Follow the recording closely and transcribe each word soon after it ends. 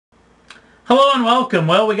Hello and welcome.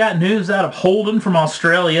 Well, we got news out of Holden from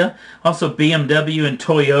Australia, also BMW and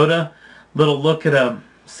Toyota. Little look at a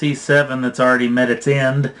C7 that's already met its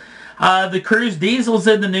end. The Cruze diesel's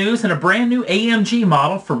in the news and a brand new AMG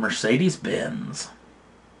model for Mercedes-Benz.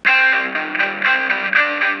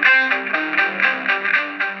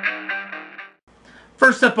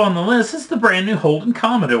 First up on the list is the brand new Holden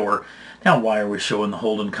Commodore. Now, why are we showing the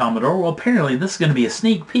Holden Commodore? Well, apparently this is going to be a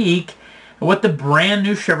sneak peek at what the brand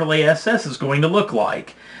new Chevrolet SS is going to look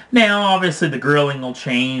like. Now, obviously the grilling will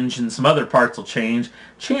change and some other parts will change.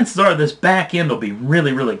 Chances are this back end will be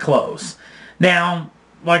really, really close. Now,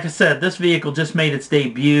 like I said, this vehicle just made its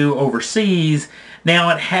debut overseas. Now,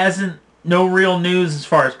 it hasn't no real news as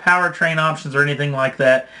far as powertrain options or anything like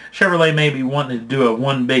that. Chevrolet may be wanting to do a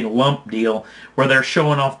one big lump deal where they're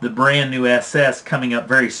showing off the brand new SS coming up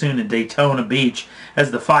very soon in Daytona Beach,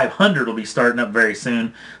 as the 500 will be starting up very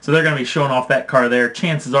soon. So they're going to be showing off that car there.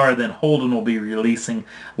 Chances are then Holden will be releasing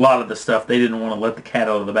a lot of the stuff. They didn't want to let the cat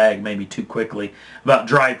out of the bag maybe too quickly about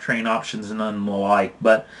drivetrain options and the like.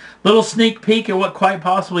 But little sneak peek at what quite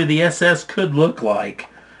possibly the SS could look like.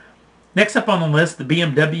 Next up on the list, the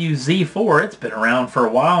BMW Z4. It's been around for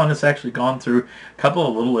a while and it's actually gone through a couple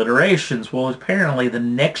of little iterations. Well, apparently the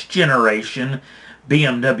next generation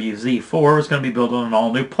BMW Z4 is going to be built on an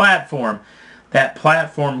all-new platform. That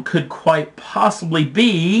platform could quite possibly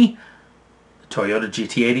be the Toyota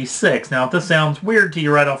GT86. Now, if this sounds weird to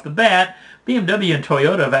you right off the bat, BMW and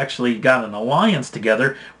Toyota have actually got an alliance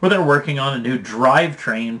together where they're working on a new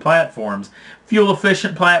drivetrain platforms.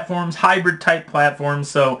 Fuel-efficient platforms, hybrid-type platforms,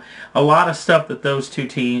 so a lot of stuff that those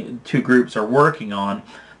two groups are working on.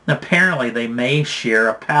 Apparently, they may share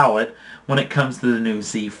a palette when it comes to the new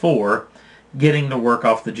Z4, getting to work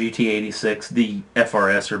off the GT86, the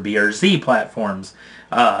FRS or BRZ platforms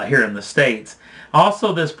here in the States.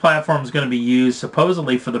 Also, this platform is going to be used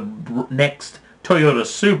supposedly for the next Toyota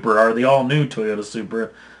Supra, or the all-new Toyota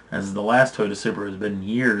Supra, as the last Toyota Supra has been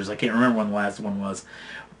years. I can't remember when the last one was.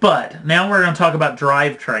 But now we're going to talk about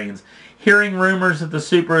drivetrains. Hearing rumors that the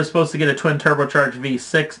Supra is supposed to get a twin turbocharged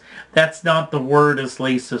V6, that's not the word, at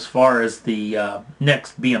least as far as the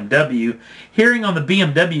next BMW. Hearing on the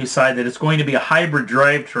BMW side that it's going to be a hybrid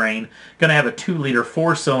drivetrain, going to have a 2-liter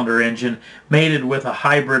 4-cylinder engine mated with a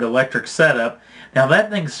hybrid electric setup. Now that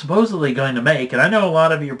thing's supposedly going to make, and I know a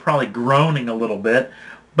lot of you are probably groaning a little bit,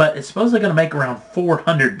 but it's supposedly going to make around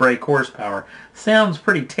 400 brake horsepower. Sounds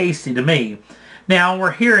pretty tasty to me. Now,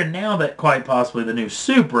 we're hearing now that quite possibly the new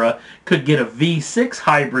Supra could get a V6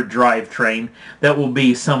 hybrid drivetrain that will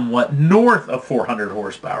be somewhat north of 400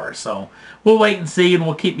 horsepower. So, we'll wait and see, and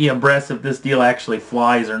we'll keep you abreast if this deal actually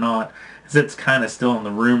flies or not, as it's kind of still in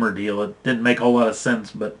the rumor deal. It didn't make a whole lot of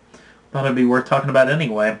sense, but thought it'd be worth talking about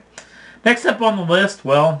anyway. Next up on the list,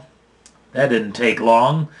 well, that didn't take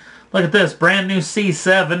long. Look at this, brand new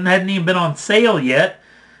C7, hadn't even been on sale yet,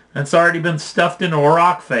 and it's already been stuffed into a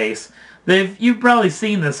rock face. You've probably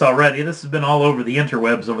seen this already. This has been all over the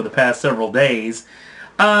interwebs over the past several days.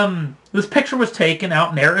 This picture was taken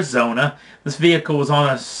out in Arizona. This vehicle was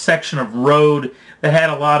on a section of road that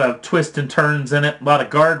had a lot of twists and turns in it, a lot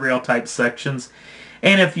of guardrail type sections.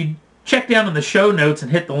 And if you check down in the show notes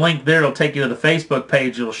and hit the link there, it'll take you to the Facebook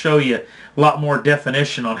page. It'll show you a lot more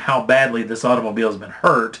definition on how badly this automobile has been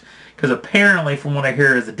hurt. Because apparently, from what I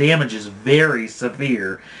hear, the damage is very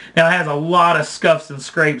severe. Now, it has a lot of scuffs and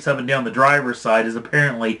scrapes up and down the driver's side, as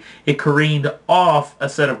apparently it careened off a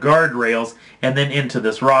set of guardrails and then into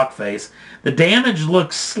this rock face. The damage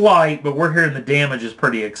looks slight, but we're hearing the damage is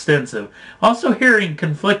pretty extensive. Also hearing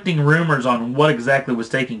conflicting rumors on what exactly was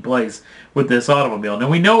taking place with this automobile. Now,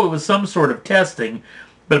 we know it was some sort of testing,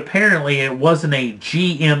 but apparently it wasn't a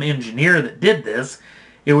GM engineer that did this.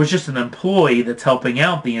 It was just an employee that's helping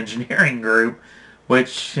out the engineering group,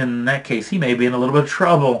 which in that case he may be in a little bit of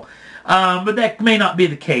trouble. But that may not be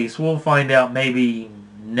the case. We'll find out, maybe,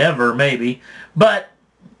 never, maybe. But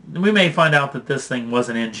we may find out that this thing was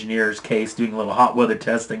an engineer's case doing a little hot weather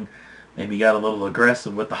testing. Maybe got a little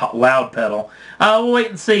aggressive with the loud pedal. We'll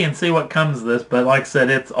wait and see what comes of this. But like I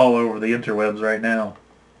said, it's all over the interwebs right now.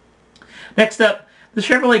 Next up, the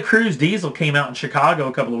Chevrolet Cruze diesel came out in Chicago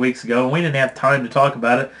a couple of weeks ago, and we didn't have time to talk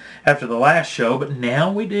about it after the last show, but now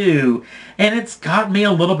we do. And it's got me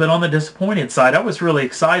a little bit on the disappointed side. I was really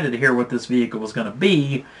excited to hear what this vehicle was going to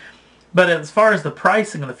be, but as far as the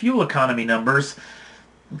pricing and the fuel economy numbers,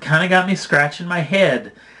 it kind of got me scratching my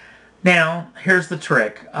head. Now, here's the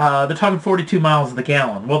trick. They're talking 42 miles to the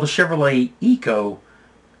gallon. Well, the Chevrolet Eco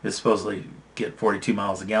is supposedly get 42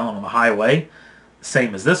 miles a gallon on the highway,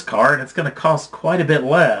 same as this car, and it's going to cost quite a bit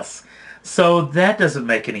less. So that doesn't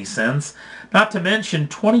make any sense. Not to mention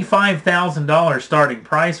 $25,000 starting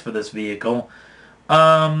price for this vehicle.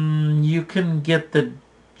 You can get the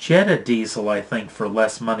Jetta diesel, I think, for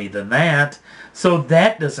less money than that. So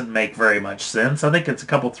that doesn't make very much sense. I think it's a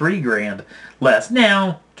couple $3,000 less.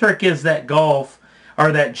 Now, trick is that Golf,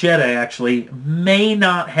 or that Jetta actually, may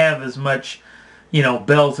not have as much, you know,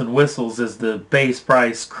 bells and whistles as the base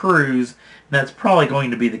price Cruze. And that's probably going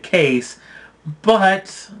to be the case.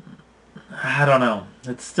 But, I don't know.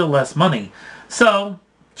 It's still less money. So,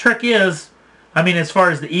 trick is, I mean, as far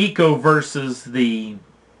as the Eco versus the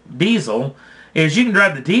diesel, is you can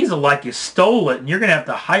drive the diesel like you stole it, and you're going to have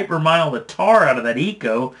to hypermile the tar out of that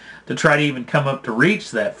Eco to try to even come up to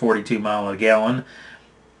reach that 42 mile a gallon.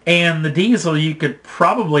 And the diesel, you could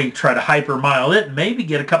probably try to hypermile it and maybe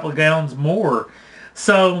get a couple of gallons more.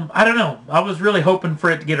 So, I don't know. I was really hoping for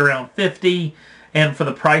it to get around 50 and for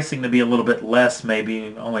the pricing to be a little bit less,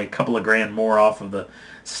 maybe only a couple of grand more off of the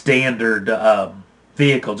standard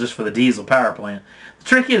vehicle just for the diesel power plant. The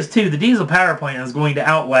trick is, too, the diesel power plant is going to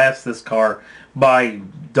outlast this car by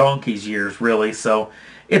donkey's years, really. So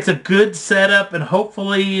it's a good setup, and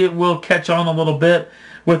hopefully it will catch on a little bit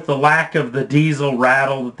with the lack of the diesel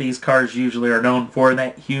rattle that these cars usually are known for, and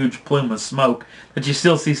that huge plume of smoke that you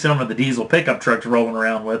still see some of the diesel pickup trucks rolling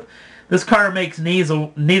around with. This car makes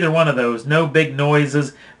neither one of those. No big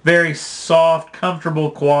noises. Very soft,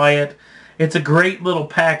 comfortable, quiet. It's a great little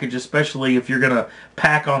package, especially if you're going to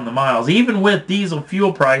pack on the miles. Even with diesel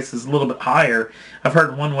fuel prices a little bit higher, I've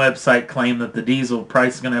heard one website claim that the diesel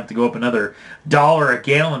price is going to have to go up another $1 a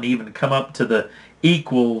gallon to even come up to the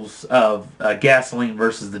equals of gasoline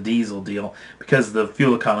versus the diesel deal, because the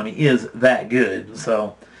fuel economy is that good.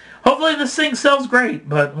 So hopefully this thing sells great,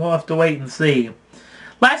 but we'll have to wait and see.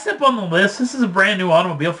 Last up on the list, this is a brand new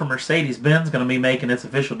automobile from Mercedes-Benz, going to be making its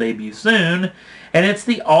official debut soon, and it's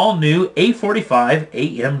the all-new A45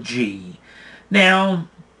 AMG. Now,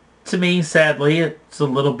 to me, sadly, it's a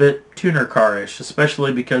little bit tuner car-ish,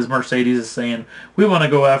 especially because Mercedes is saying, we want to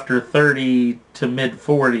go after 30 to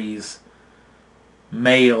mid-40s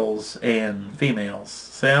males and females.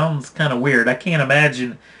 Sounds kind of weird. I can't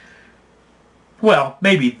imagine, well,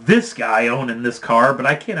 maybe this guy owning this car, but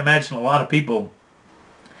I can't imagine a lot of people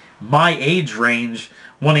my age range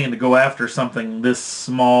wanting to go after something this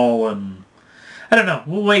small, and I don't know.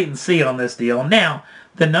 We'll wait and see on this deal. Now,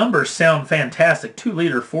 the numbers sound fantastic.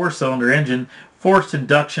 2-liter 4-cylinder engine, forced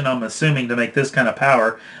induction, I'm assuming, to make this kind of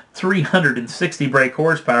power. 360 brake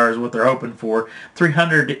horsepower is what they're hoping for.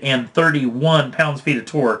 331 pounds-feet of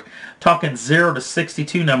torque. Talking 0 to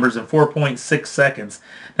 62 numbers in 4.6 seconds.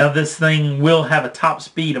 Now this thing will have a top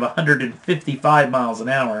speed of 155 miles an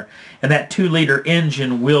hour, and that 2-liter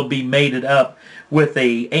engine will be mated up with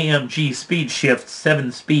a AMG Speed Shift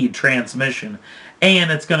 7-speed transmission,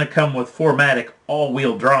 and it's going to come with 4MATIC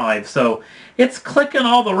all-wheel drive. So it's clicking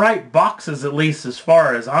all the right boxes, at least as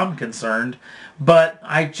far as I'm concerned. But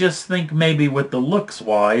I just think maybe with the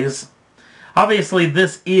looks-wise, obviously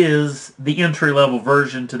this is the entry-level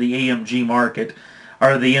version to the AMG market,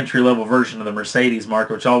 or the entry-level version of the Mercedes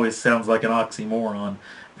market, which always sounds like an oxymoron.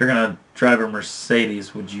 If you're going to drive a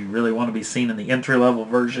Mercedes, would you really want to be seen in the entry-level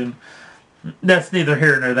version? That's neither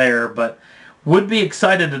here nor there, but would be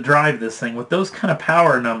excited to drive this thing. With those kind of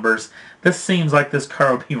power numbers, this seems like this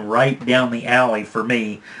car would be right down the alley for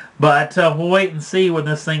me. But we'll wait and see when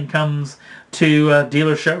this thing comes to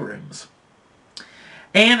dealer showrooms.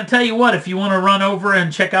 And I tell you what, if you want to run over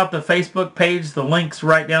and check out the Facebook page, the link's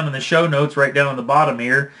right down in the show notes, right down on the bottom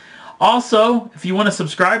here. Also, if you want to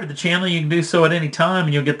subscribe to the channel, you can do so at any time,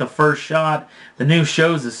 and you'll get the first shot, the new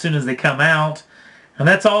shows as soon as they come out. And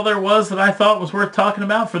that's all there was that I thought was worth talking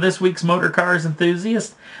about for this week's Motor Cars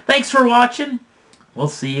Enthusiast. Thanks for watching. We'll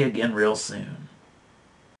see you again real soon.